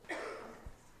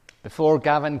Before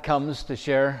Gavin comes to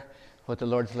share what the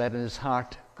Lord's led in his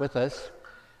heart with us,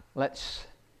 let's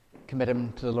commit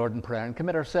him to the Lord in prayer and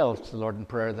commit ourselves to the Lord in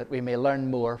prayer that we may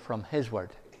learn more from his word.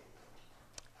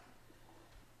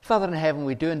 Father in heaven,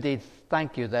 we do indeed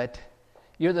thank you that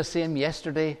you're the same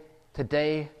yesterday,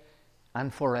 today,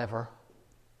 and forever.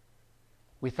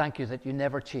 We thank you that you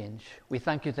never change. We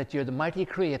thank you that you're the mighty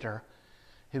Creator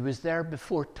who was there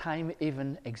before time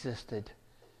even existed.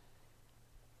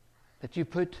 That you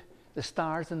put the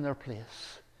stars in their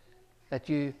place. That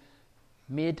you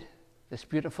made this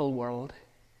beautiful world.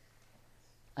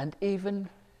 And even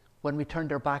when we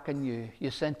turned our back on you,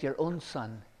 you sent your own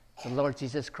Son, the Lord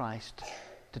Jesus Christ,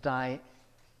 to die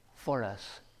for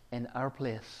us in our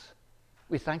place.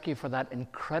 We thank you for that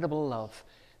incredible love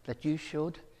that you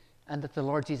showed and that the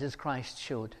Lord Jesus Christ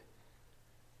showed.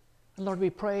 And Lord, we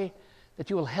pray that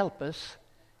you will help us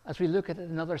as we look at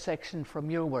another section from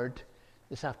your word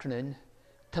this afternoon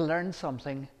to learn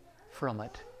something from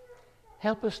it.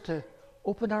 Help us to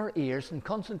open our ears and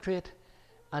concentrate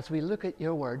as we look at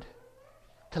your word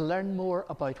to learn more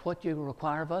about what you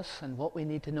require of us and what we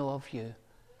need to know of you.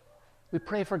 We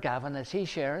pray for Gavin as he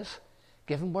shares.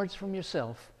 Give him words from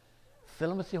yourself.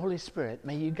 Fill him with the Holy Spirit.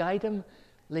 May you guide him,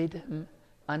 lead him,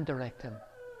 and direct him.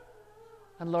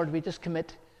 And Lord, we just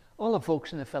commit all the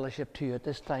folks in the fellowship to you at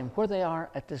this time, where they are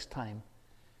at this time.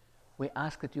 We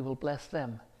ask that you will bless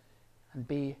them and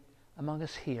be among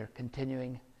us here,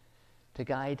 continuing to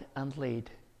guide and lead.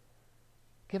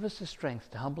 Give us the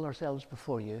strength to humble ourselves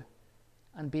before you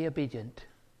and be obedient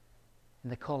in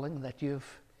the calling that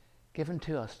you've given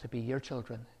to us to be your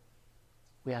children.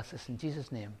 We ask this in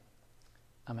Jesus' name.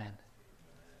 Amen.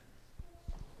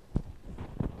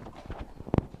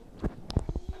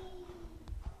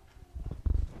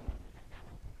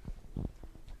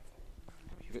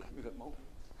 We've got Mo.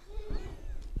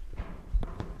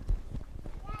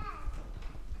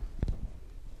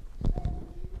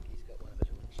 He's got one of his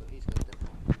own, so he's got the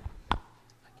phone.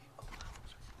 Thank you. Oh,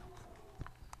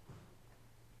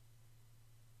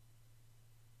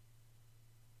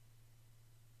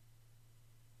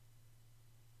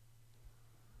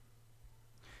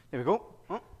 there we go.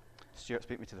 Oh, Stuart's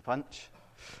beat me to the punch.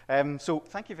 So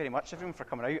thank you very much, everyone, for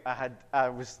coming out. I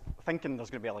was thinking there's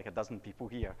going to be like a dozen people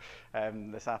here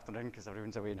this afternoon because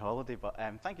everyone's away on holiday, but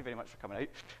thank you very much for coming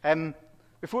out.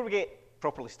 Before we get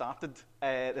properly started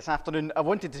this afternoon, I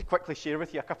wanted to quickly share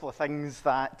with you a couple of things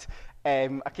that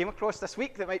I came across this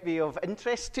week that might be of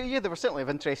interest to you. They were certainly of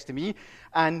interest to me,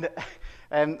 and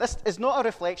this is not a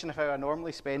reflection of how I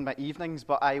normally spend my evenings,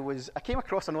 but I came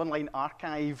across an online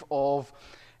archive of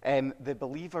the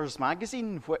Believers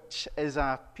magazine, which is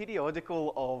a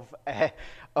periodical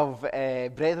of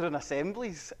Brethren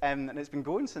assemblies, and it's been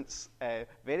going since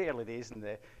very early days in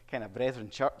the kind of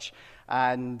Brethren church.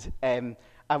 And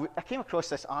I came across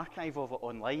this archive of it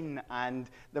online, and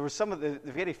there was some of the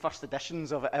very first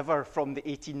editions of it ever from the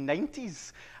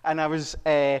 1890s. And I was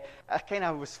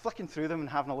flicking through them and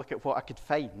having a look at what I could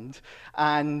find.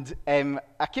 And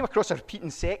I came across a repeating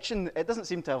section. It doesn't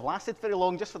seem to have lasted very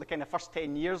long, just for the kind of first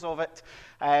 10 years of it.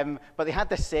 But they had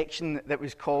this section that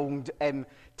was called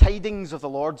Tidings of the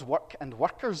Lord's Work and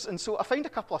Workers. And so I found a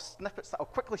couple of snippets that I'll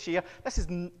quickly share. This is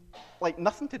like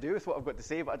nothing to do with what I've got to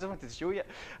say, but I just wanted to show you.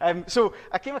 So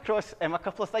I came across a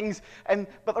couple of things,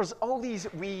 but there's all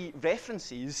these wee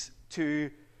references to,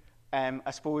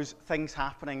 I suppose, things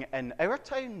happening in our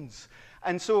towns.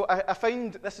 And so I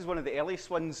found, this is one of the earliest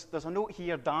ones, there's a note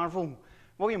here, Darvel.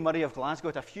 William Murray of Glasgow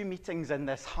had a few meetings in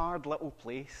this hard little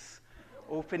place,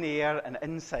 open air and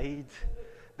inside.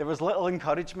 There was little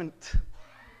encouragement.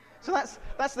 So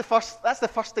that's the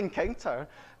first encounter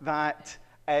that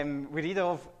we read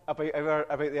of about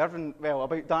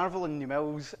Darvel and New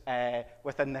Mills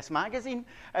within this magazine.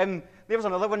 There was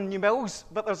another one in New Mills,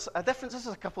 but there's a difference. This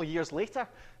is a couple of years later.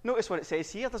 Notice what it says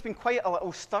here. There's been quite a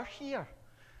little stir here.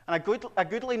 And a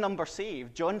goodly number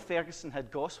saved. John Ferguson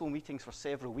had gospel meetings for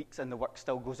several weeks, and the work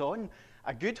still goes on.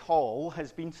 A good hall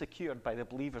has been secured by the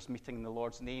believers meeting in the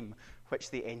Lord's name, which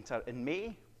they enter in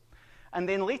May. And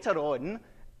then later on,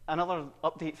 another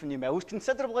update from New Mills.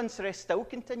 Considerable interest still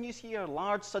continues here.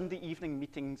 Large Sunday evening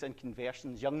meetings and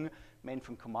conversions. Young men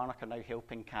from Kilmarnock are now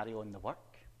helping carry on the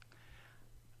work.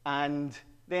 And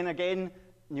then again,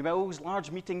 New Mills,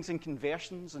 large meetings and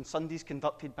conversions and Sundays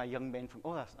conducted by young men from...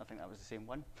 I think that was the same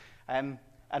one.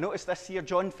 I noticed this here.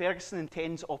 John Ferguson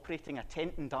intends operating a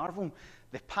tent in Darvel.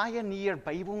 The Pioneer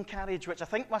Bible Carriage, which I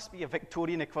think must be a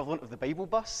Victorian equivalent of the Bible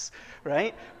bus,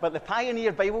 right? But the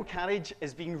Pioneer Bible Carriage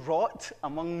is being wrought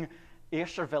among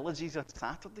Ayrshire villages on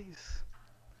Saturdays.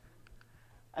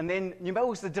 And then New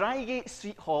Mills, the Drygate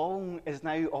Street Hall is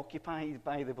now occupied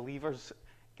by the believers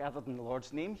gathered in the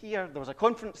Lord's name here. There was a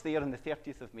conference there on the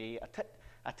 30th of May.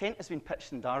 A tent has been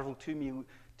pitched in Darvel,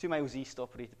 2 miles east,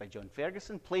 operated by John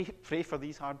Ferguson. Pray for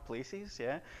these hard places,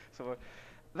 yeah. So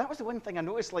that was the one thing I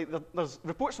noticed. Like, there's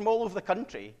reports from all over the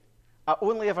country. I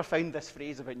only ever found this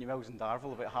phrase about Newmilns and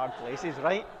Darvel, about hard places,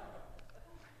 right?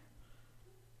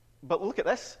 But look at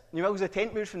this. Newmilns, the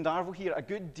tent moves from Darvel here, a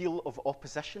good deal of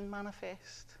opposition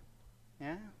manifest.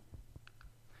 Yeah.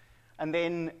 And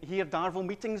then here, Darvel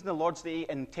meetings in the Lord's Day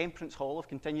in Temperance Hall have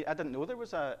continued. I didn't know there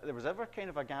was ever kind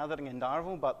of a gathering in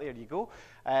Darvel, but there you go.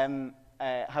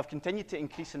 Have continued to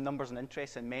increase in numbers and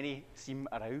interest, and many seem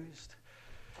aroused.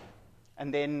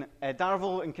 And then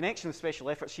Darvel, in connection with special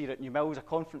efforts here at Newmilns, a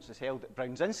conference is held at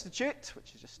Brown's Institute,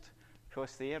 which is just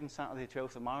across there on Saturday, the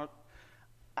 12th of March.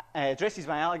 Addresses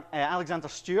by Alexander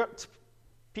Stewart,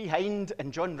 P. Hind,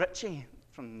 and John Ritchie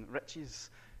from Ritchie's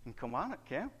in Kilmarnock,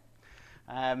 yeah?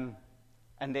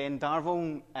 And then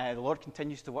Darvel, the Lord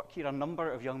continues to work here. A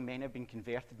number of young men have been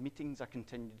converted. Meetings are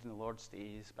continued in the Lord's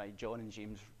Days by John and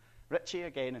James Ritchie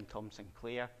again, and Tom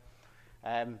Sinclair.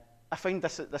 I found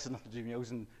this is nothing to do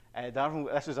with Newmilns and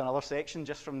Darvel. This was another section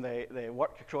just from the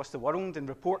work across the world and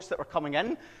reports that were coming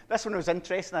in. This one was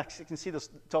interesting. I can see there's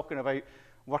talking about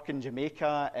work in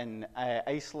Jamaica and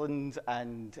Iceland,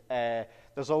 and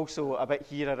there's also a bit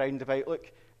here around about,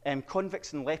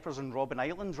 convicts and lepers on Robben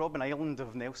Island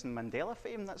of Nelson Mandela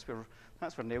fame. That's where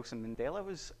Nelson Mandela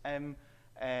was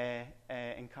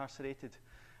incarcerated.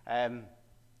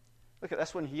 Look at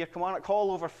this one here. Kilmarnock Hall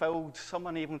overfilled, some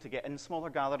unable to get in. Smaller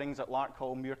gatherings at Lark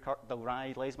Hall, Muirkirk,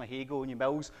 Dalry, Lesmahago,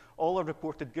 Newmilns, all have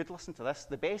reported good. Listen to this.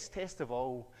 The best test of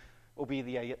all will be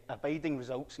the abiding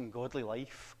results in godly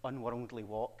life, unworldly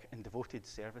walk, and devoted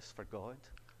service for God.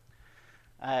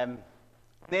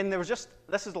 Then there was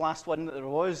this is the last one that there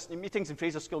was. Meetings in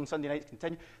Fraser School on Sunday nights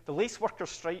continue. The lace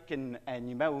workers' strike in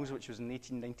Newmilns, which was in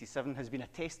 1897, has been a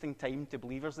testing time to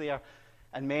believers there,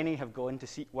 and many have gone to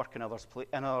seek work in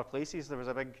other places. There was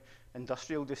a big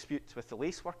industrial dispute with the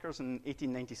lace workers in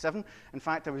 1897. In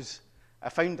fact, I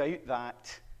found out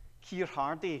that Keir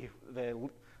Hardie, the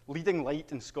leading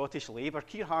light in Scottish Labour,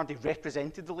 Keir Hardie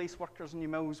represented the lace workers in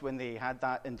Newmilns when they had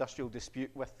that industrial dispute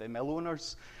with the mill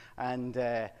owners.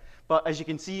 But as you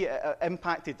can see, it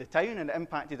impacted the town, and it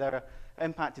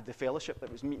impacted the fellowship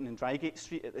that was meeting in Drygate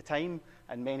Street at the time,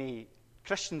 and many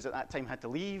Christians at that time had to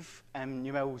leave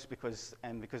Newmilns because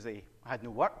they had no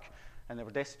work and they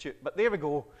were destitute. But there we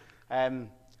go.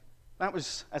 That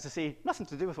was, as I say, nothing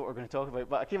to do with what we're going to talk about,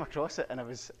 but I came across it and I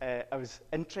was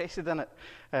interested in it.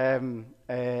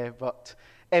 But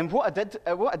what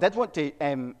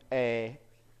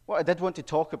I did want to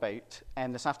talk about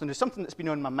this afternoon is something that's been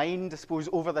on my mind, I suppose,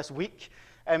 over this week,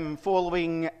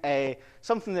 following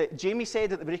something that Jamie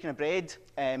said at the Breaking of Bread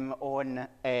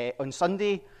on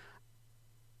Sunday.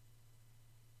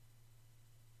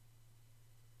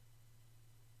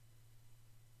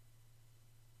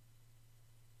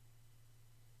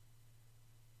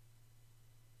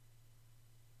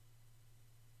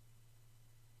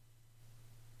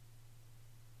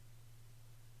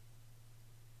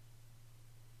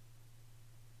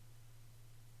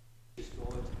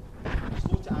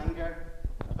 Slow to anger,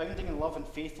 abounding in love and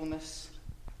faithfulness.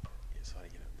 Yeah, sorry,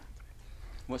 you're out of battery.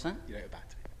 What's that? You're out of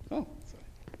battery. Oh, Sorry.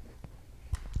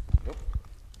 there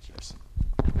Cheers.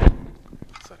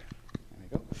 Sorry. we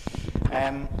go.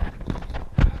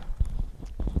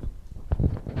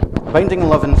 Abounding in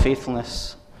love and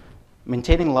faithfulness,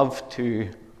 maintaining love to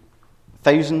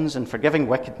thousands and forgiving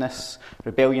wickedness,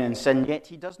 rebellion and sin, yet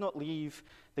he does not leave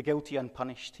the guilty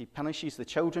unpunished. He punishes the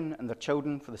children and their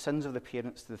children for the sins of the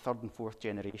parents to the third and fourth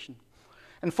generation.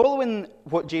 And following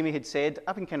what Jamie had said,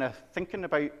 I've been kind of thinking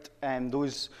about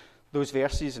those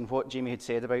verses and what Jamie had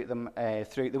said about them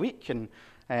throughout the week, and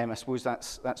I suppose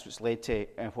that's what's led to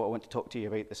what I want to talk to you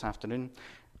about this afternoon.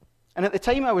 And at the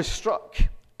time I was struck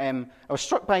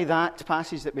by that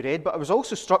passage that we read, but I was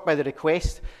also struck by the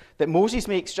request that Moses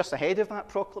makes just ahead of that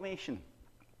proclamation.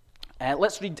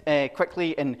 Let's read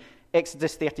quickly in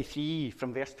Exodus 33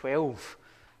 from verse 12.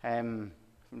 And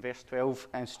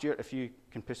Stuart, if you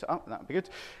can push it up, that would be good.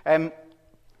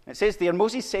 It says there,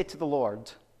 Moses said to the Lord,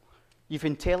 "You've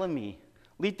been telling me,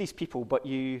 lead these people, but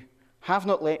you have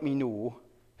not let me know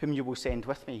whom you will send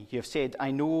with me. You have said,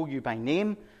 I know you by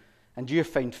name, and you have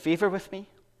found favor with me.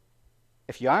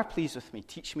 If you are pleased with me,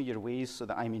 teach me your ways so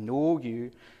that I may know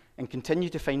you and continue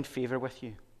to find favor with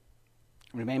you.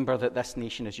 Remember that this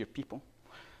nation is your people."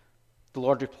 The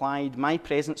Lord replied, "My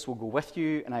presence will go with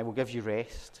you, and I will give you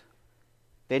rest."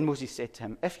 Then Moses said to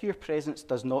him, "If your presence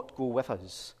does not go with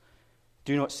us,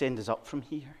 do not send us up from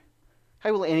here.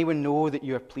 How will anyone know that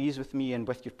you are pleased with me and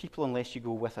with your people unless you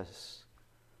go with us?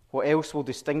 What else will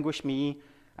distinguish me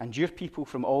and your people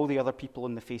from all the other people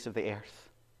on the face of the earth?"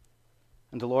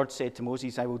 And the Lord said to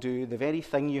Moses, "I will do the very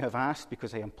thing you have asked,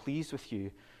 because I am pleased with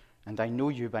you, and I know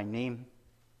you by name."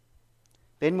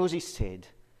 Then Moses said,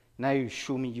 "Now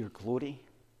show me your glory."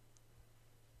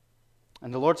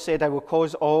 And the Lord said, "I will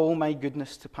cause all my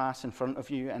goodness to pass in front of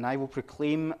you, and I will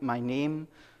proclaim my name,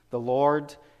 the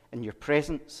Lord, in your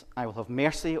presence. I will have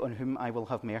mercy on whom I will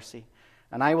have mercy,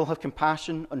 and I will have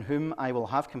compassion on whom I will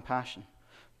have compassion."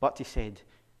 But he said,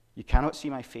 "You cannot see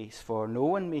my face, for no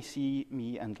one may see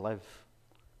me and live."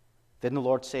 Then the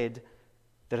Lord said,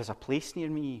 "There is a place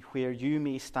near me where you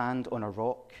may stand on a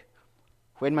rock.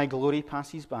 When my glory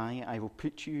passes by, I will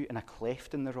put you in a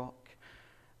cleft in the rock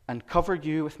and cover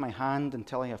you with my hand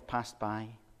until I have passed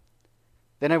by.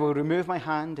 Then I will remove my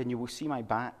hand and you will see my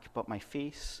back, but my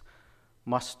face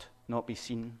must not be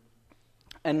seen."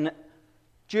 And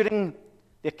during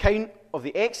the account of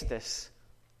the Exodus,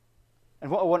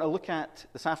 and what I want to look at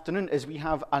this afternoon, is we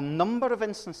have a number of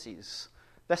instances,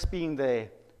 this being the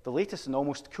latest and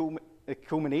almost the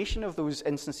culmination of those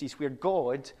instances where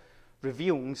God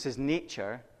reveals his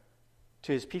nature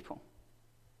to his people.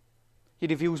 He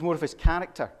reveals more of his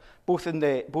character, both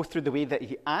through the way that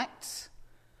he acts,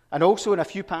 and also in a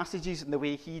few passages in the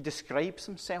way he describes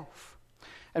himself.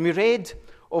 And we read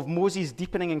of Moses'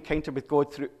 deepening encounter with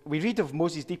God throughout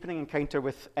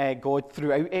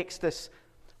Exodus.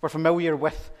 We're familiar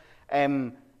with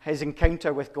his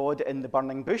encounter with God in the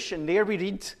burning bush, and there we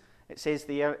read, it says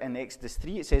there in Exodus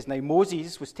 3, it says, "Now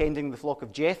Moses was tending the flock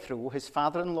of Jethro, his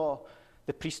father-in-law,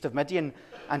 the priest of Midian,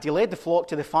 and he led the flock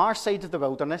to the far side of the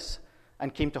wilderness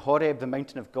and came to Horeb, the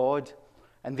mountain of God.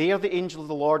 And there the angel of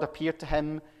the Lord appeared to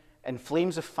him in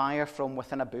flames of fire from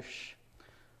within a bush.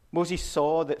 Moses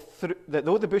saw that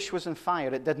though the bush was on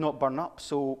fire, it did not burn up.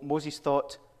 So Moses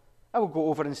thought, 'I will go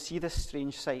over and see this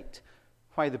strange sight,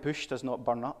 why the bush does not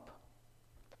burn up.'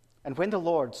 And when the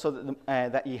Lord saw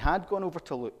that he had gone over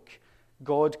to look,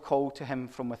 God called to him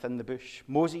from within the bush,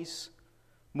 'Moses,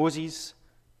 Moses.'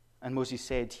 And Moses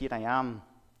said, 'Here I am.'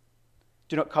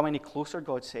 'Do not come any closer,'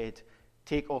 God said.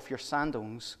 'Take off your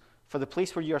sandals, for the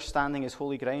place where you are standing is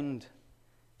holy ground.'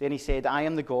 Then he said, 'I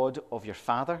am the God of your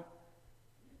father,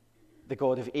 the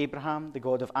God of Abraham, the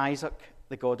God of Isaac,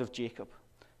 the God of Jacob.'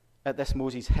 At this,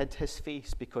 Moses hid his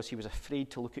face because he was afraid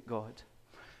to look at God."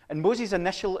 And Moses'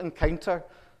 initial encounter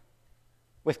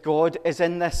with God is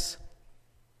in this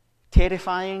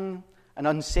terrifying and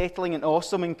unsettling and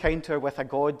awesome encounter with a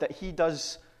God that he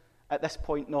does, at this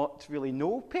point, not really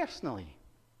know personally.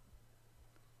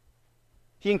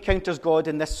 He encounters God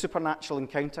in this supernatural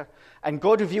encounter, and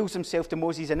God reveals himself to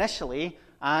Moses initially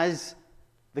as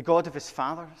the God of his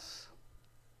fathers,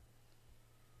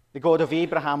 the God of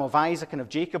Abraham, of Isaac, and of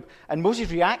Jacob. And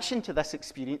Moses' reaction to this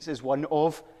experience is one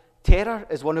of terror,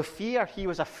 is one of fear. He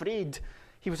was afraid.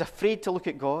 He was afraid to look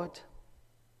at God.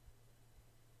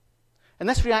 And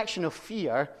this reaction of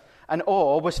fear and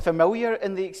awe was familiar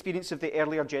in the experience of the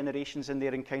earlier generations in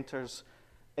their encounters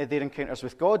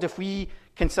with God. If we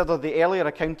consider the earlier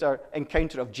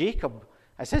encounter of Jacob,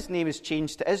 as his name is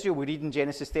changed to Israel, we read in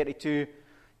Genesis 32,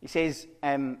 he says,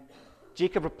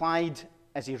 Jacob replied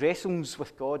as he wrestles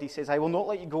with God, he says, "I will not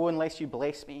let you go unless you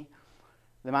bless me."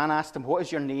 The man asked him, "What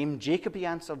is your name?" "Jacob," he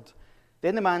answered.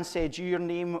 Then the man said, "Your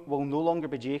name will no longer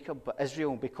be Jacob, but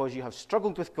Israel, because you have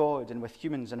struggled with God and with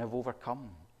humans and have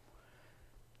overcome."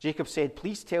 Jacob said,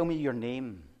 "Please tell me your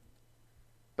name."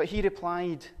 But he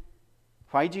replied,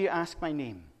 "Why do you ask my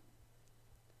name?"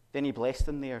 Then he blessed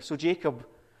them there. So Jacob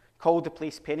called the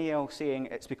place Peniel, saying,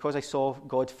 "It's because I saw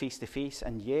God face to face,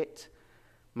 and yet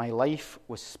my life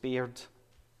was spared."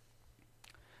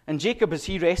 And Jacob, as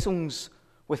he wrestles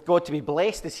with God to be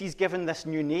blessed, as he's given this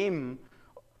new name,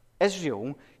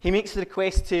 Israel, he makes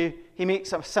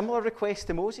a similar request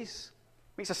to Moses.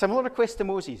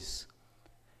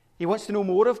 He wants to know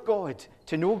more of God,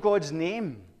 to know God's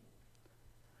name.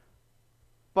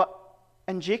 But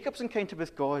in Jacob's encounter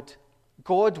with God,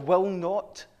 God will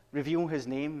not reveal his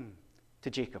name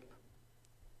to Jacob.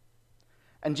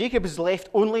 And Jacob is left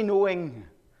only knowing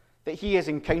that he has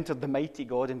encountered the mighty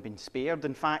God and been spared.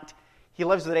 In fact, he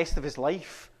lives the rest of his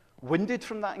life wounded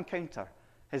from that encounter.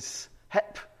 His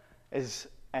hip is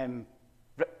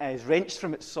wrenched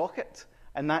from its socket,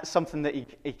 and that's something that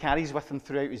he carries with him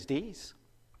throughout his days.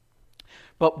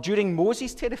 But during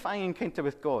Moses' terrifying encounter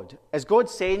with God, as God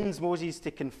sends Moses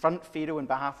to confront Pharaoh on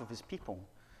behalf of his people,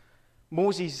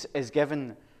 Moses is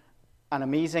given an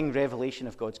amazing revelation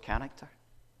of God's character.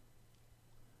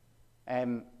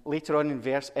 Later on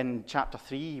in chapter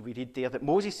 3, we read there that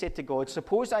Moses said to God,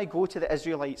 "Suppose I go to the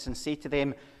Israelites and say to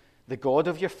them, 'The God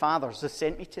of your fathers has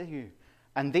sent me to you,'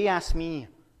 and they ask me,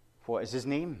 What is his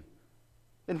name?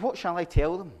 Then what shall I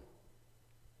tell them?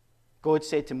 God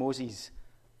said to Moses,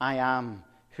 I am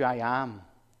who I am.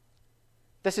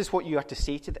 This is what you are to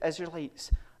say to the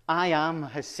Israelites. I am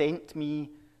has sent me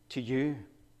to you.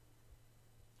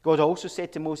 God also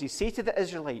said to Moses, say to the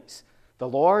Israelites, the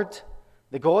Lord,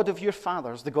 the God of your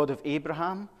fathers, the God of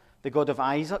Abraham, the God of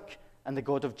Isaac, and the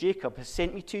God of Jacob has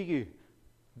sent me to you.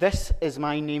 This is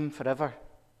my name forever,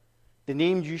 the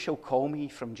name you shall call me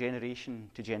from generation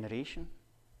to generation.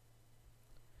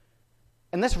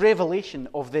 And this revelation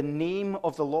of the name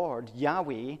of the Lord,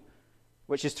 Yahweh,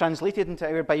 which is translated into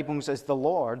our Bibles as the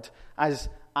Lord, as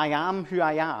I am who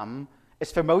I am,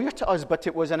 is familiar to us, but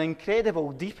it was an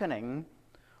incredible deepening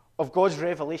of God's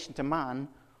revelation to man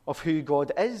of who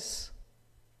God is.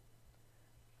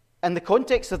 And the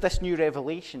context of this new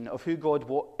revelation of who God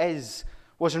is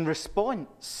was in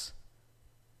response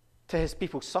to his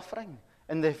people's suffering.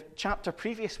 In the chapter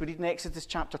previous, we read in Exodus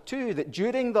chapter 2 that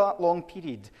during that long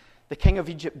period, the king of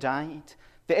Egypt died.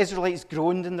 The Israelites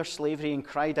groaned in their slavery and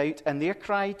cried out, and their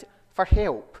cry for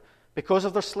help because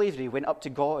of their slavery went up to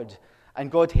God.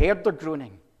 And God heard their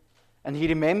groaning, and he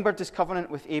remembered his covenant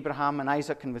with Abraham and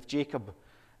Isaac and with Jacob.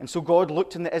 And so God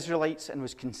looked on the Israelites and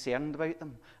was concerned about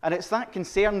them. And it's that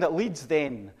concern that leads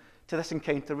then to this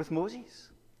encounter with Moses.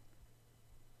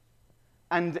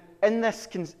 And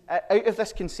out of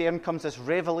this concern comes this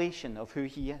revelation of who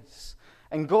he is.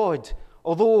 And God,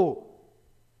 although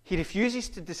he refuses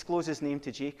to disclose his name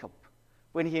to Jacob,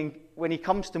 when he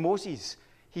comes to Moses,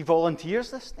 he volunteers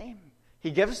this name.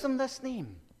 He gives them this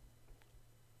name.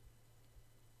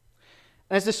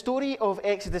 And as the story of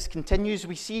Exodus continues,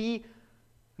 we see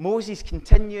Moses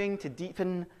continuing to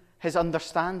deepen his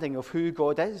understanding of who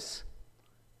God is.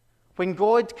 When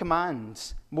God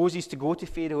commands Moses to go to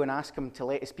Pharaoh and ask him to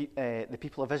let the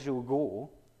people of Israel go,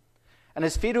 and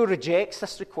as Pharaoh rejects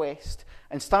this request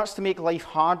and starts to make life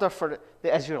harder for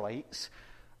the Israelites,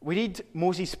 we read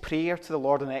Moses' prayer to the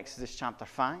Lord in Exodus chapter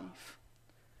 5.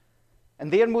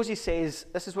 And there Moses says,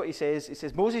 this is what he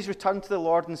says, Moses returned to the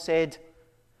Lord and said,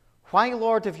 why,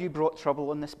 Lord, have you brought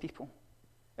trouble on this people?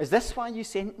 Is this why you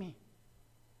sent me?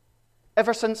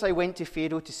 Ever since I went to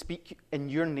Pharaoh to speak in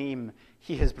your name,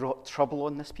 he has brought trouble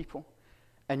on this people,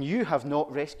 and you have not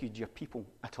rescued your people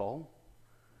at all.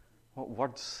 What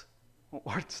words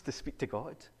to speak to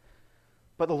God.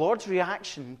 But the Lord's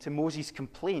reaction to Moses'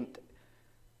 complaint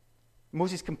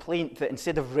that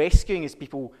instead of rescuing his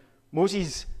people,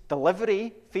 Moses'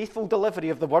 faithful delivery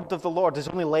of the word of the Lord has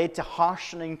only led to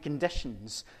harshening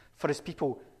conditions for his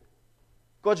people.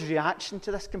 God's reaction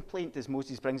to this complaint as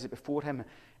Moses brings it before him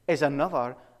is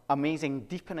another amazing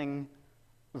deepening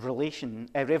revelation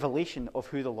of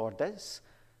who the Lord is.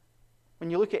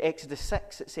 When you look at Exodus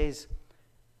 6, it says,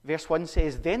 verse 1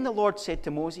 says, then the Lord said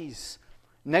to Moses,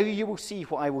 now you will see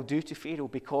what I will do to Pharaoh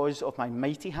because of my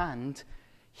mighty hand.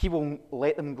 He will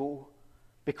let them go.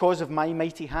 Because of my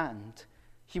mighty hand,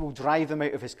 he will drive them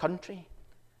out of his country.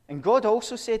 And God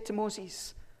also said to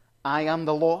Moses, I am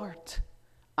the Lord.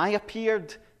 I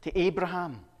appeared to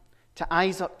Abraham, to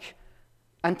Isaac,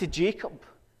 and to Jacob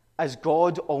as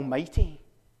God Almighty.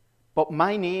 But by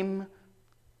my name,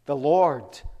 the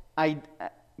Lord, I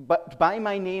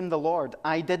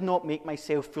did not make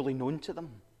myself fully known to them.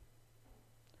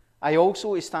 I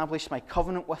also established my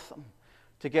covenant with them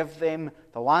to give them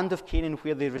the land of Canaan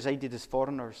where they resided as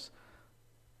foreigners.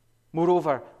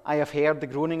 Moreover, I have heard the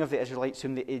groaning of the Israelites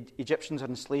whom the Egyptians are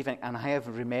enslaving, and I have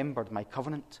remembered my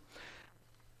covenant.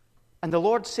 And the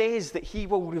Lord says that he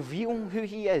will reveal who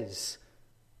he is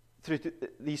through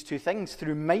these two things,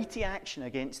 through mighty action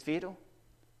against Pharaoh.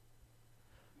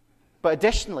 But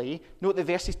additionally, note that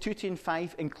verses 2 and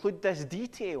 5 include this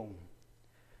detail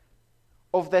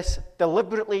of this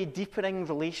deliberately deepening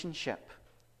relationship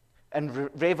and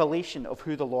revelation of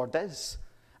who the Lord is.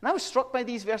 And I was struck by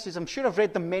these verses. I'm sure I've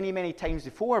read them many, many times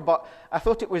before, but I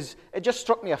thought it just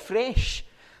struck me afresh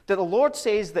that the Lord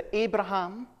says that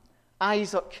Abraham,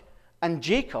 Isaac, and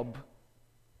Jacob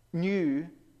knew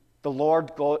the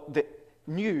Lord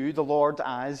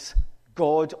as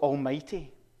God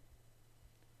Almighty.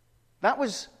 That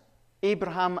was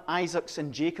Abraham, Isaac's,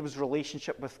 and Jacob's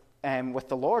relationship with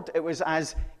the Lord. It was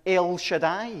as El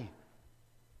Shaddai,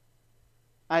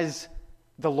 as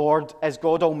the Lord, as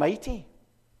God Almighty.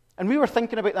 And we were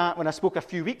thinking about that when I spoke a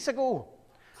few weeks ago,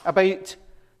 about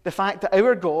the fact that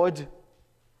our God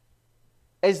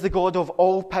is the God of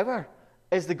all power,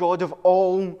 is the God of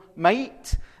all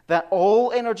might, that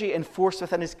all energy and force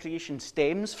within his creation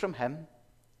stems from him,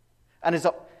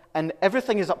 and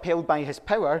everything is upheld by his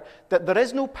power, that there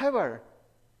is no power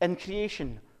in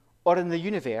creation or in the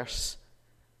universe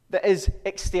that is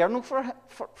external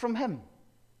from him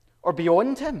or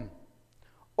beyond him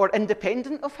or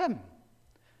independent of him.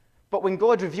 But when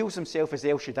God reveals himself as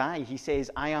El Shaddai, he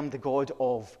says, I am the God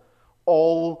of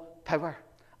all power.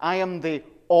 I am the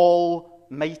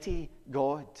almighty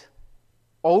God.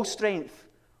 All strength,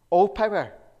 all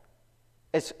power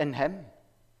is in him.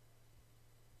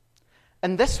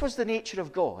 And this was the nature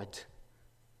of God.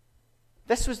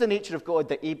 This was the nature of God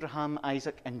that Abraham,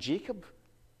 Isaac, and Jacob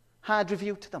had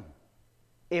revealed to them.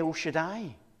 El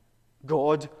Shaddai,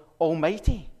 God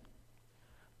Almighty.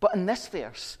 But in this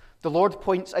verse, the Lord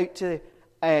points out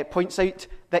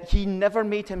that he never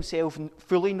made himself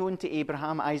fully known to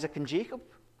Abraham, Isaac, and Jacob.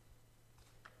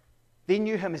 They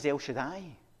knew him as El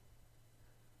Shaddai,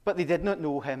 but they did not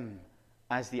know him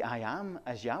as the I Am,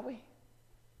 as Yahweh.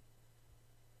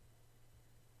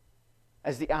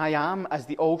 As the I Am, as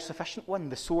the all-sufficient one,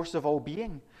 the source of all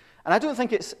being. And I don't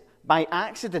think it's by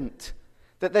accident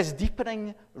that this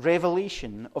deepening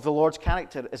revelation of the Lord's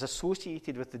character is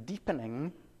associated with the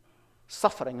deepening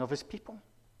suffering of his people.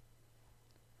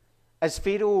 As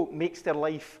Pharaoh makes their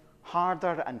life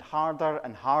harder and harder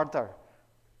and harder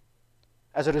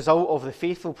as a result of the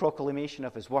faithful proclamation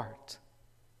of his word,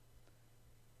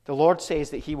 the Lord says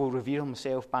that he will reveal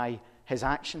himself by his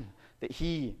action, that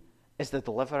he is the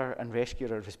deliverer and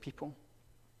rescuer of his people.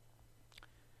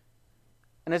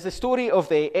 And as the story of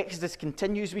the Exodus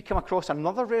continues, we come across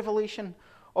another revelation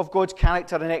of God's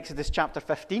character in Exodus chapter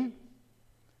 15.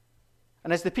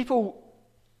 And as the people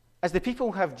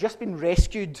have just been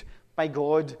rescued by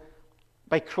God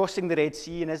by crossing the Red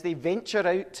Sea, and as they venture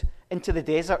out into the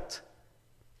desert,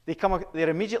 they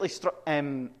immediately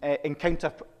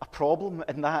encounter a problem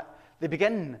in that they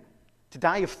begin to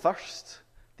die of thirst.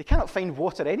 They cannot find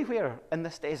water anywhere in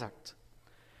this desert.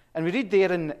 And we read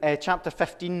there in chapter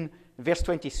 15, verse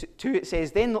 22, it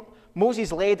says, Then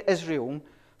Moses led Israel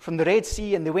from the Red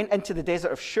Sea, and they went into the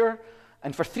desert of Shur,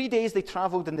 and for 3 days they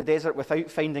traveled in the desert without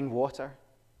finding water.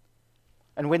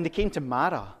 And when they came to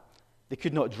Marah, they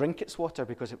could not drink its water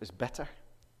because it was bitter.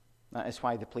 That is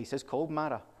why the place is called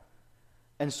Marah.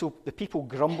 And so the people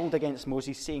grumbled against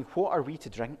Moses, saying, What are we to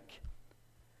drink?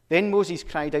 Then Moses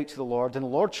cried out to the Lord, and the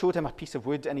Lord showed him a piece of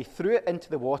wood, and he threw it into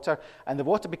the water, and the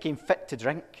water became fit to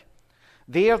drink.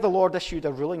 There the Lord issued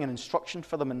a ruling and instruction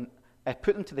for them, and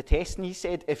put them to the test. And he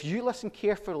said, If you listen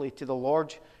carefully to the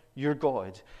Lord your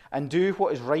God, and do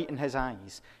what is right in his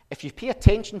eyes, if you pay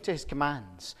attention to his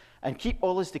commands, and keep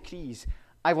all his decrees,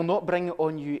 I will not bring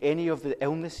on you any of the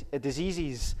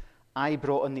diseases I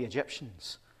brought on the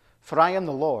Egyptians. For I am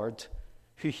the Lord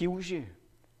who heals you.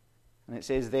 And it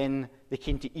says, Then they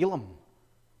came to Elim,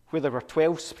 where there were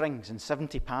 12 springs and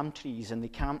 70 palm trees, and they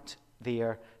camped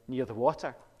there near the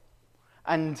water.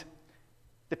 And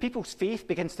the people's faith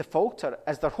begins to falter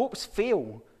as their hopes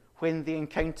fail when they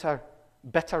encounter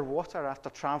bitter water after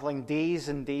traveling days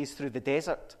and days through the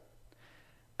desert.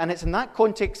 And it's in that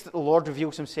context that the Lord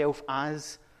reveals himself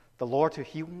as the Lord who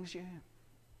heals you.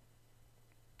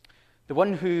 The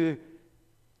one who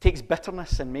takes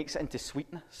bitterness and makes it into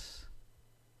sweetness.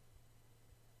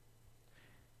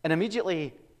 And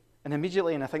immediately,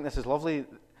 and I think this is lovely,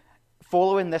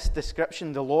 following this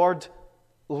description, the Lord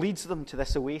leads them to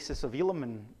this oasis of Elim,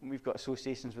 and we've got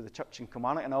associations with the church in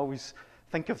Kilmarnock, and I always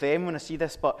think of them when I see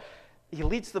this, but he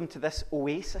leads them to this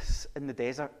oasis in the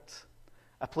desert,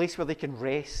 a place where they can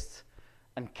rest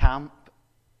and camp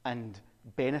and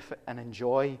benefit and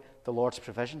enjoy the Lord's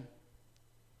provision.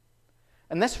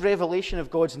 And this revelation of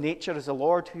God's nature as the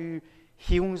Lord who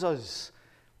heals us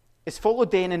is followed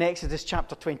then in Exodus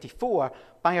chapter 24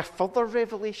 by a further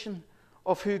revelation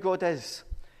of who God is.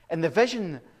 In the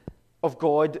vision of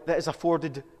God that is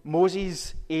afforded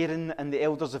Moses, Aaron, and the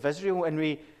elders of Israel. And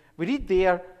we read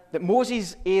there that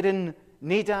Moses, Aaron,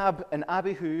 Nadab, and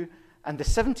Abihu, and the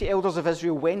 70 elders of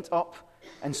Israel went up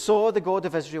and saw the God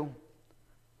of Israel.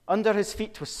 Under his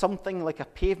feet was something like a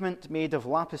pavement made of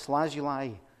lapis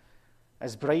lazuli,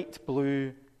 as bright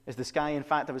blue as the sky. In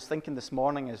fact, I was thinking this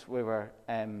morning as we were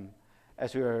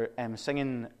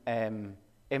singing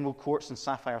Emerald Courts and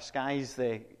Sapphire Skies,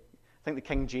 I think the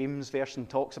King James Version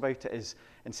talks about it as,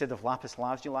 instead of lapis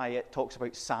lazuli, it talks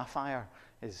about sapphire.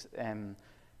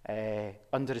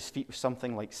 Under his feet was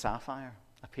something like sapphire,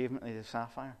 a pavement made of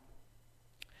sapphire.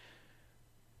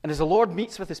 And as the Lord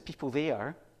meets with his people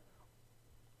there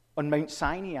on Mount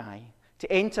Sinai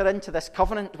to enter into this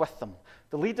covenant with them,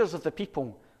 the leaders of the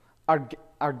people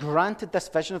are granted this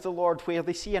vision of the Lord where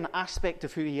they see an aspect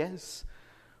of who he is.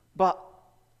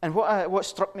 And what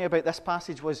struck me about this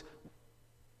passage was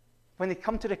when they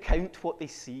come to recount what they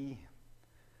see,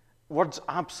 words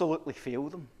absolutely fail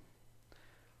them.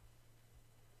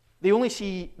 They only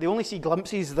see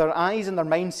glimpses. Their eyes and their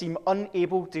minds seem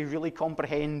unable to really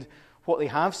comprehend what they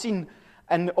have seen.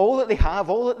 And all that they have,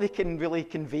 all that they can really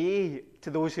convey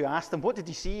to those who ask them, what did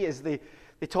you see, is they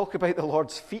talk about the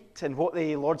Lord's feet and what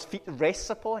the Lord's feet rests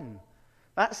upon.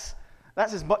 That's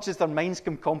as much as their minds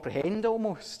can comprehend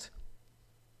almost.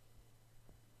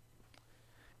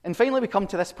 And finally we come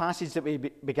to this passage that we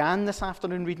began this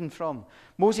afternoon reading from.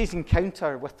 Moses'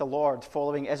 encounter with the Lord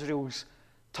following Israel's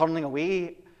turning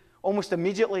away almost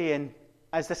immediately, and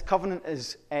as this covenant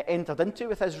is entered into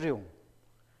with Israel.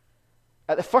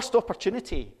 At the first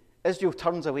opportunity, Israel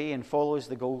turns away and follows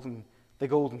the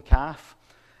golden calf.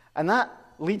 And that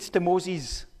leads to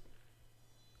Moses,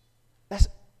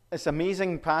 this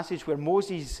amazing passage where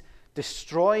Moses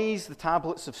destroys the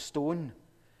tablets of stone,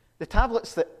 the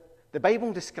tablets that the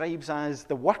Bible describes as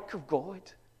the work of God,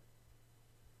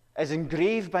 as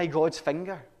engraved by God's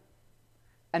finger.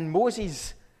 And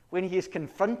Moses, when he is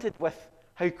confronted with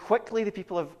how quickly the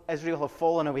people of Israel have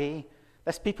fallen away,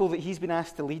 this people that he's been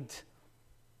asked to lead,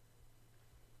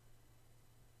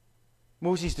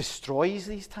 Moses destroys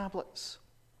these tablets.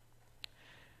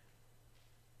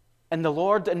 And the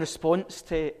Lord, in response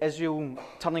to Israel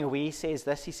turning away, says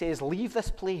this. He says, "Leave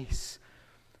this place,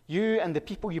 you and the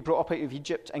people you brought up out of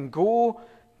Egypt, and go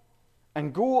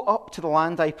up to the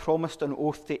land I promised on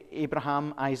oath to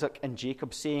Abraham, Isaac, and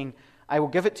Jacob, saying, I will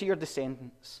give it to your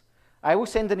descendants. I will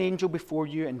send an angel before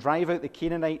you and drive out the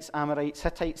Canaanites, Amorites,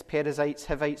 Hittites, Perizzites,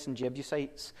 Hivites, and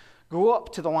Jebusites. Go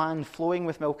up to the land flowing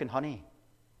with milk and honey.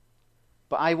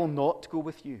 But I will not go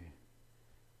with you,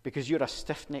 because you're a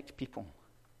stiff-necked people,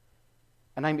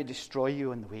 and I may destroy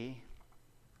you on the way."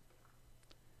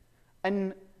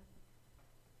 And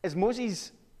as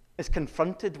Moses is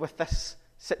confronted with this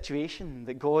situation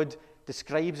that God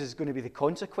describes as going to be the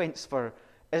consequence for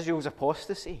Israel's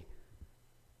apostasy,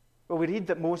 well, we read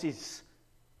that Moses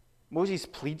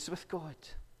pleads with God.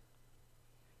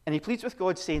 And he pleads with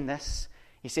God saying this.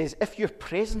 He says, "If your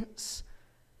presence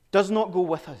does not go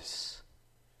with us,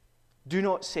 do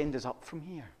not send us up from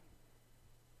here."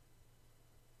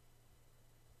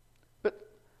 But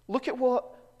look at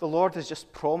what the Lord has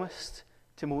just promised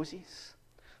to Moses.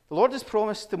 The Lord has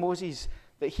promised to Moses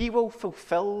that he will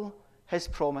fulfill his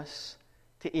promise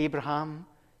to Abraham,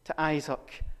 to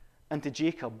Isaac, and to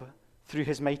Jacob through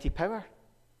his mighty power.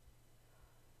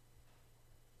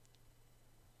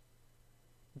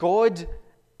 God,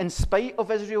 in spite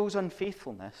of Israel's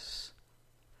unfaithfulness,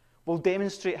 will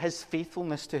demonstrate his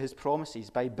faithfulness to his promises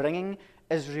by bringing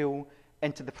Israel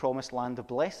into the promised land of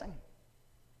blessing.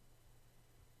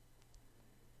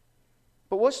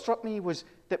 But what struck me was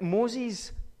that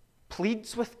Moses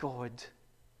pleads with God.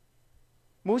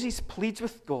 Moses pleads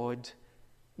with God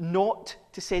not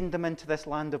to send them into this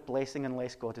land of blessing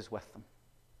unless God is with them.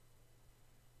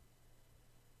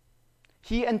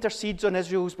 He intercedes on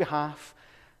Israel's behalf,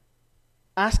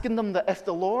 asking them that if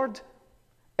the Lord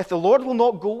will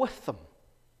not go with them,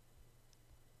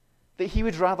 that he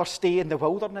would rather stay in the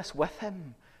wilderness with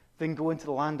him than go into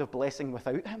the land of blessing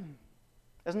without him.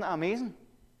 Isn't that amazing?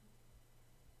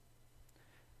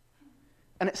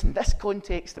 And it's in this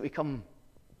context that we come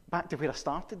back to where I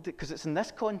started, because it's in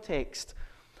this context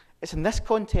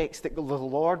that the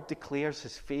Lord declares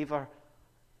his favor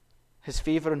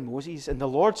on Moses. And the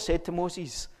Lord said to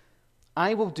Moses,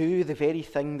 "I will do the very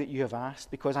thing that you have asked,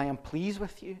 because I am pleased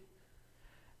with you,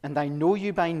 and I know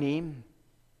you by name."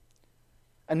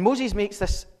 And Moses makes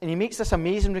this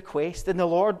amazing request. And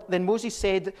then Moses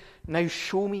said, "Now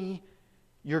show me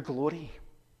your glory."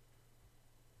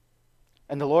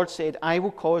 And the Lord said, "I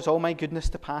will cause all my goodness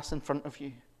to pass in front of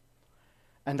you,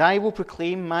 and I will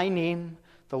proclaim my name,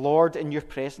 the Lord, in your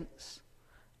presence.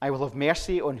 I will have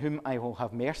mercy on whom I will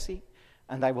have mercy,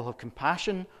 and I will have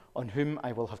compassion on whom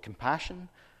I will have compassion.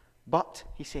 But,"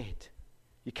 he said,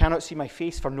 "you cannot see my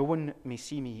face, for no one may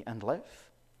see me and live."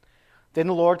 Then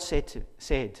the Lord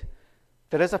said,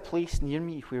 "There is a place near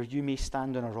me where you may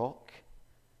stand on a rock.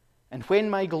 And when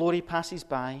my glory passes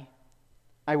by,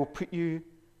 I will put you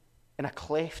in a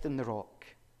cleft in the rock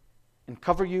and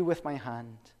cover you with my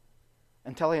hand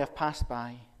until I have passed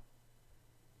by.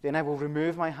 Then I will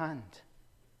remove my hand,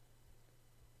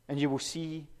 and you will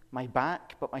see my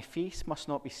back, but my face must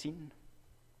not be seen."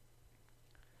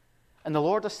 And the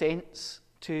Lord assents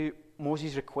to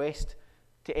Moses' request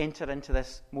to enter into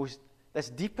this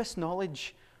deepest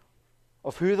knowledge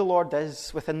of who the Lord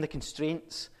is within the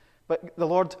constraints. But the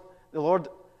Lord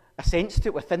assents to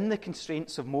it within the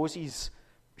constraints of Moses'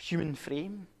 human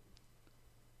frame.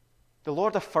 The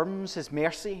Lord affirms his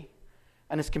mercy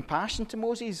and his compassion to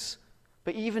Moses.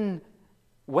 But even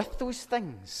with those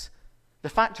things, the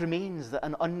fact remains that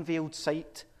an unveiled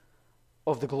sight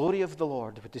of the glory of the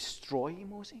Lord would destroy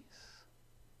Moses.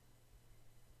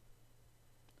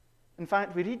 In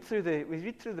fact, we read through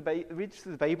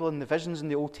the Bible and the visions in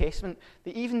the Old Testament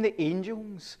that even the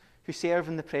angels who serve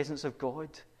in the presence of God,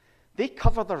 they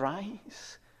cover their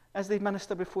eyes as they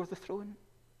minister before the throne.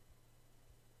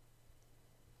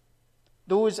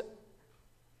 Those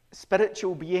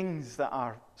spiritual beings that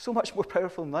are so much more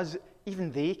powerful than us,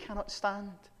 even they cannot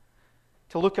stand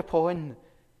to look upon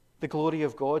the glory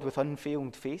of God with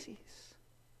unveiled faces.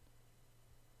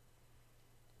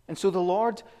 And so the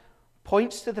Lord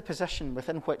points to the position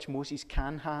within which Moses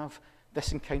can have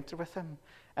this encounter with him.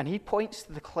 And he points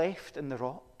to the cleft in the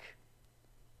rock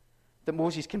that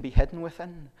Moses can be hidden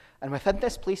within. And within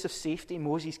this place of safety,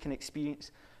 Moses can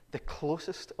experience the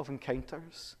closest of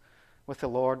encounters with the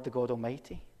Lord, the God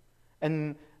Almighty.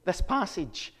 And this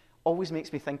passage always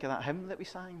makes me think of that hymn that we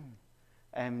sang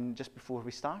just before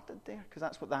we started there, because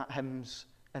that's what that hymn's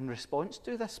in response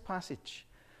to, this passage.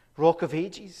 Rock of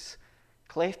ages,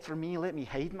 cleft for me, let me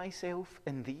hide myself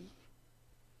in thee.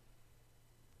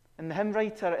 And the hymn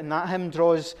writer in that hymn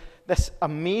draws this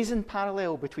amazing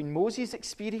parallel between Moses'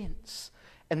 experience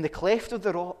in the cleft of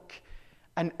the rock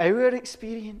and our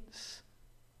experience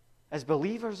as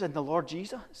believers in the Lord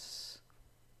Jesus.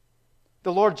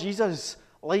 The Lord Jesus,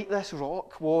 like this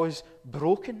rock, was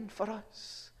broken for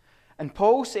us. And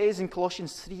Paul says in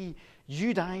Colossians 3,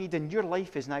 you died and your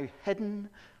life is now hidden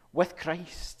with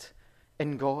Christ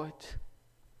in God.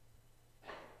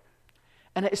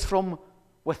 And it is from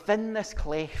within this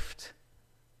cleft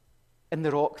in the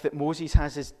rock that Moses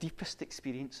has his deepest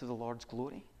experience of the Lord's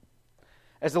glory.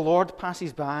 As the Lord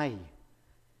passes by,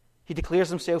 he declares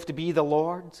himself to be the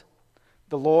Lord,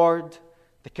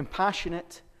 the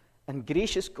compassionate and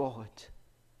gracious God,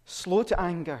 slow to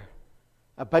anger,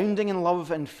 abounding in love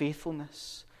and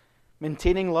faithfulness,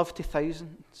 maintaining love to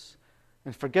thousands,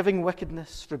 and forgiving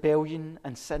wickedness, rebellion,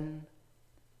 and sin.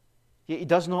 Yet he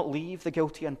does not leave the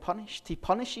guilty unpunished. He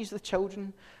punishes the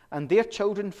children and their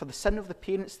children for the sin of the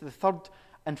parents to the third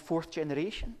and fourth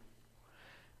generation.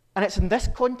 And it's in this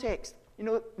context,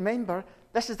 remember,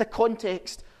 this is the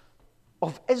context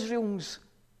of Israel's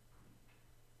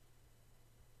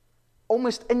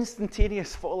almost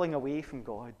instantaneous falling away from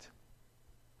God.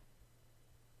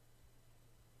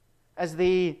 As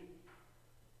they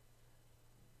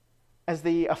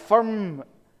affirm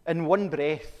in one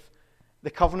breath the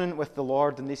covenant with the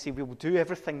Lord, and they say, we will do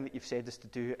everything that you've said us to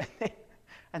do.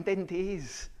 And then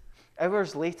days,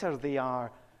 hours later, they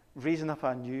are raising up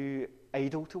a new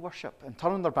idol to worship and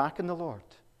turning their back on the Lord.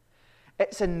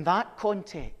 It's in that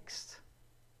context.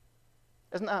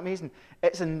 Isn't that amazing?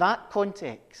 It's in that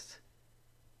context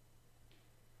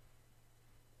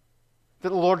that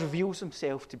the Lord reveals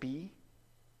himself to be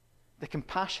the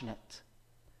compassionate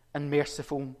and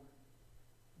merciful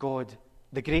God,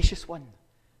 the gracious one,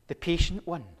 the patient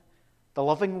one, the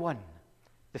loving one,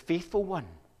 the faithful one,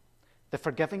 the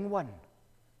forgiving one,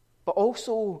 but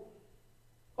also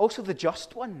the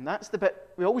just one. That's the bit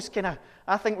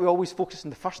I think we always focus on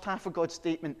the first half of God's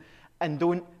statement and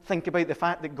don't think about the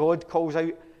fact that God calls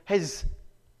out his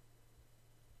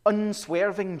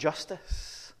unswerving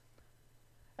justice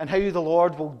and how the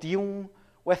Lord will deal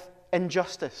with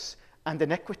injustice and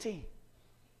iniquity.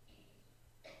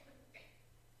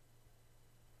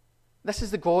 This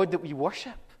is the God that we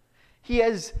worship. He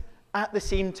is, at the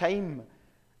same time,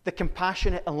 the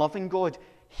compassionate and loving God.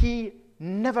 He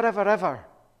never, ever, ever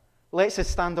lets his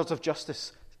standards of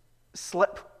justice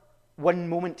slip one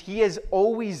moment. He is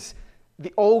always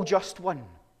the all-just one.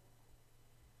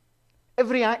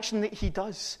 Every action that he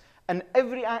does and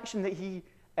every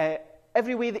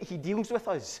way that he deals with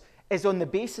us is on the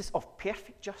basis of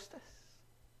perfect justice.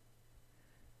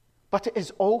 But it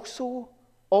is also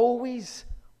always,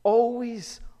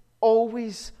 always,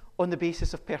 always on the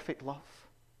basis of perfect love,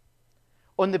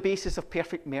 on the basis of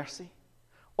perfect mercy,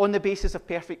 on the basis of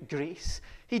perfect grace.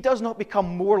 He does not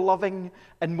become more loving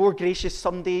and more gracious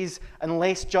some days and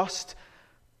less just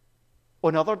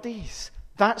on other days.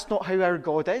 That's not how our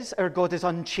God is. Our God is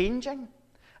unchanging,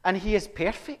 and he is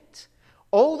perfect.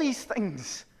 All these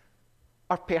things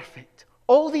are perfect.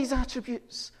 All these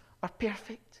attributes are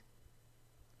perfect.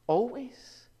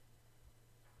 Always.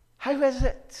 How is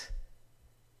it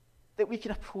that we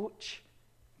can approach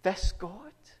this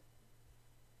God?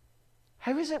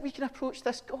 How is it we can approach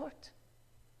this God?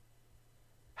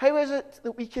 How is it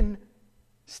that we can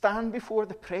stand before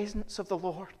the presence of the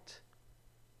Lord,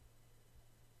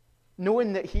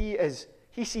 knowing that he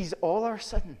sees all our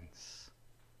sins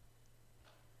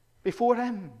before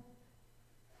him?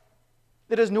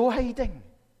 There is no hiding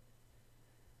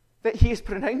that he has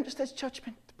pronounced his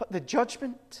judgment, but the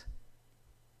judgment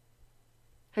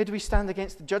How do we stand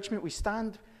against the judgment? We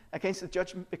stand against the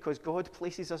judgment because God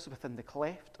places us within the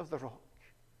cleft of the rock.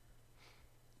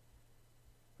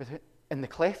 In the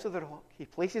cleft of the rock, he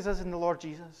places us in the Lord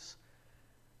Jesus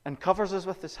and covers us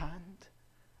with his hand.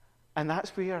 And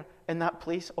that's where, in that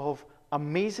place of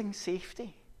amazing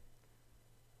safety,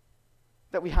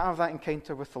 that we have that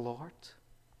encounter with the Lord.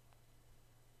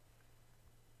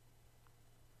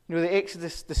 You know, the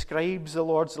Exodus describes the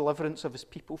Lord's deliverance of his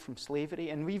people from slavery,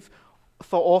 and we've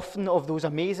thought often of those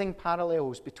amazing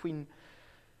parallels between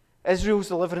Israel's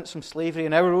deliverance from slavery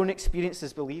and our own experience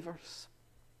as believers.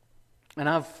 And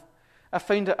I've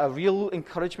found it a real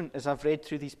encouragement as I've read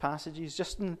through these passages,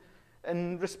 just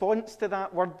in response to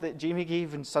that word that Jamie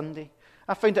gave on Sunday.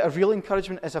 I found it a real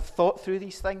encouragement as I've thought through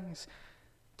these things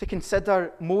to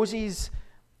consider Moses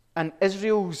and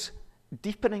Israel's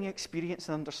deepening experience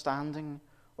and understanding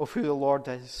of who the Lord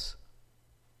is,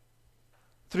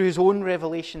 through his own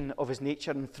revelation of his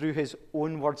nature and through his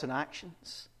own words and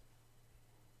actions.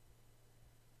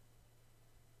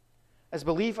 As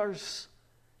believers,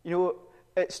 you know,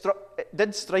 it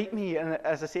did strike me, and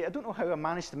as I say, I don't know how I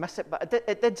managed to miss it, but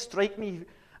it did strike me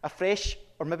afresh,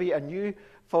 or maybe anew,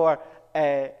 for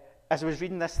as I was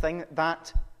reading this thing,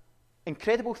 that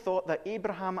incredible thought that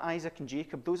Abraham, Isaac, and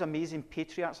Jacob, those amazing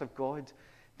patriarchs of God,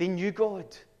 they knew God.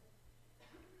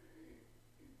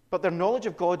 But their knowledge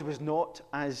of God was not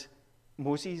as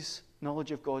Moses'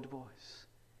 knowledge of God was.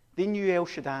 They knew El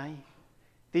Shaddai.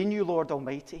 They knew Lord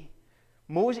Almighty.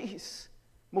 Moses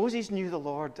knew the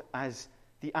Lord as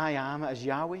the I Am, as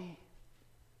Yahweh,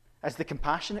 as the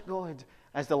compassionate God,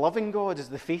 as the loving God, as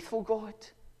the faithful God.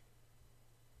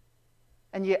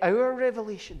 And yet our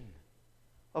revelation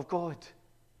of God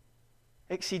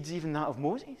exceeds even that of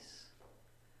Moses,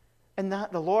 in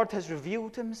that the Lord has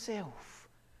revealed himself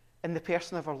in the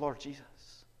person of our Lord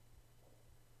Jesus.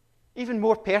 Even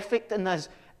more perfect in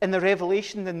the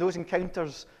revelation than those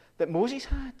encounters that Moses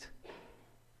had.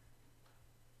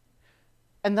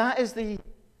 And that is the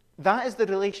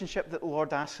relationship that the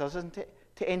Lord asks us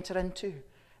to enter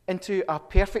into a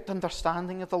perfect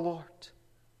understanding of the Lord.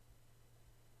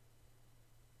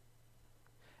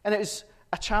 And it was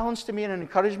a challenge to me and an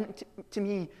encouragement to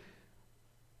me.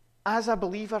 As a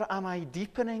believer, am I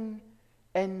deepening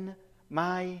in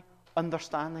my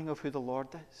understanding of who the Lord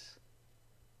is?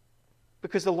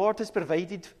 Because the Lord has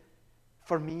provided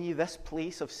for me this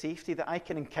place of safety that I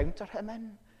can encounter him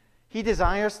in. He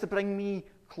desires to bring me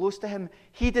close to him.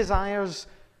 He desires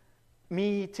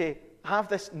me to have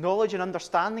this knowledge and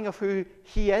understanding of who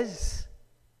he is.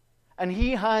 And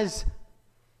he has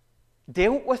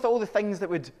dealt with all the things that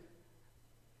would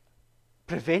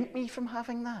prevent me from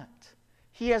having that.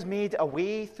 He has made a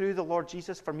way through the Lord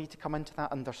Jesus for me to come into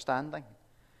that understanding.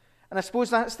 And I suppose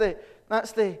that's the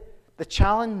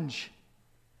challenge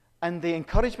and the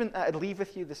encouragement that I'd leave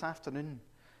with you this afternoon.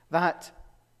 That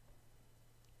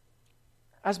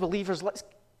as believers, let's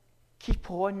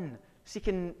keep on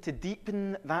seeking to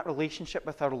deepen that relationship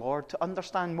with our Lord, to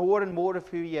understand more and more of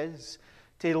who he is,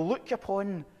 to look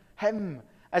upon him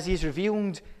as he's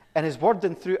revealed in his word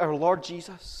and through our Lord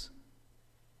Jesus.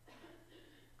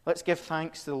 Let's give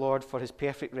thanks to the Lord for his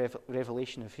perfect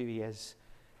revelation of who he is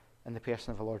in the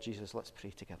person of the Lord Jesus. Let's pray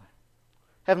together.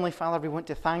 Heavenly Father, we want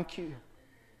to thank you.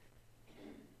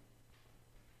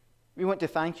 We want to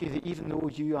thank you that even though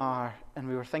you are, and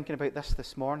we were thinking about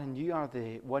this morning, you are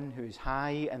the one who is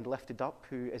high and lifted up,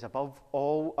 who is above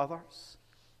all others.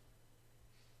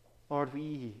 Lord,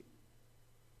 we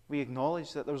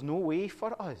acknowledge that there's no way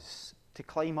for us to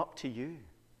climb up to you.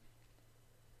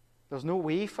 There's no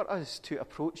way for us to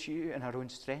approach you in our own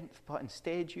strength, but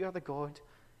instead you are the God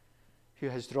who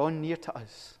has drawn near to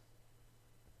us.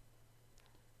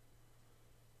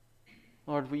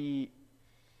 Lord, we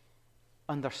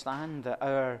understand that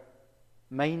our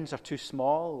minds are too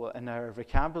small and our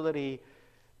vocabulary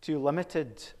too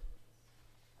limited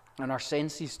and our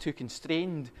senses too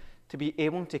constrained to be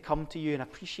able to come to you and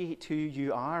appreciate who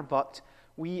you are, but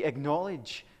we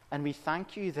acknowledge and we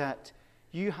thank you that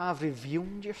you have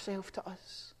revealed yourself to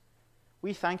us.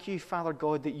 We thank you, Father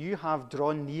God, that you have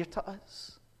drawn near to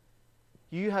us.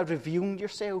 You have revealed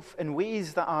yourself in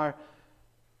ways that are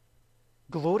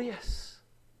glorious,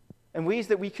 in ways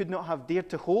that we could not have dared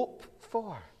to hope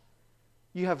for.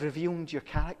 You have revealed your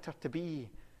character to be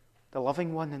the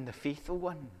loving one and the faithful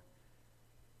one,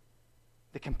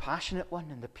 the compassionate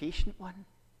one and the patient one.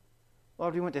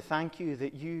 Lord, we want to thank you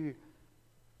that you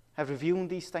have revealed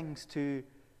these things to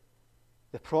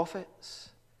the prophets,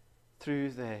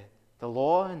 through the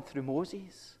law and through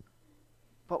Moses.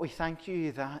 But we thank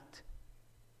you that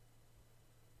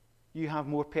you have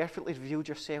more perfectly revealed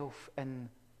yourself in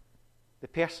the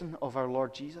person of our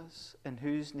Lord Jesus, in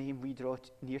whose name we draw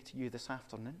near to you this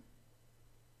afternoon.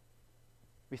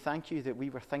 We thank you that we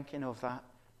were thinking of that,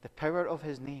 the power of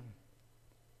his name.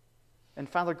 And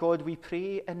Father God, we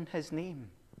pray in his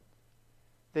name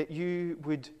that you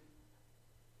would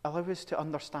allow us to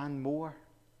understand more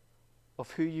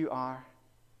of who you are.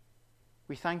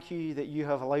 We thank you that you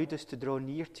have allowed us to draw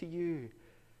near to you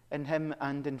in him,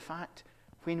 and in fact,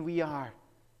 when we are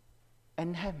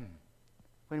in him,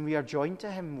 when we are joined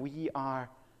to him, we are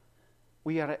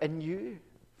in you,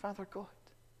 Father God.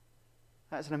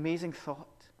 That's an amazing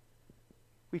thought.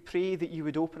 We pray that you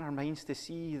would open our minds to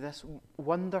see this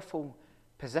wonderful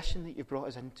position that you've brought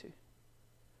us into.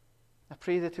 I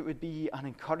pray that it would be an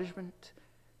encouragement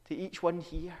to each one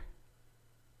here,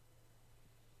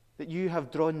 that you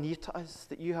have drawn near to us,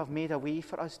 that you have made a way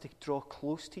for us to draw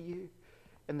close to you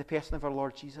in the person of our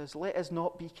Lord Jesus. Let us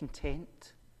not be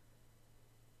content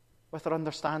with our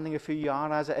understanding of who you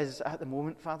are as it is at the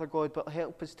moment, Father God, but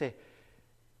help us to,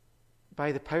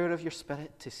 by the power of your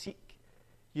Spirit, to seek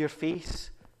your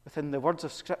face within the words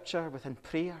of Scripture, within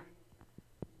prayer.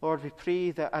 Lord, we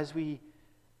pray that as we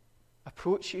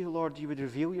approach you, Lord, you would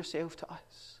reveal yourself to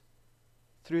us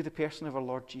through the person of our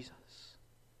Lord Jesus.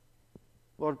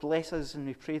 Lord, bless us, and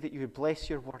we pray that you would bless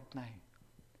your word now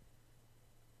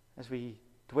as we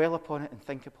dwell upon it and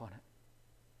think upon it.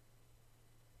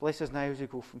 Bless us now as we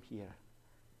go from here,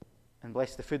 and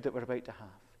bless the food that we're about to have.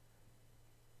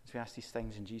 As we ask these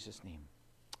things in Jesus' name,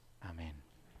 amen.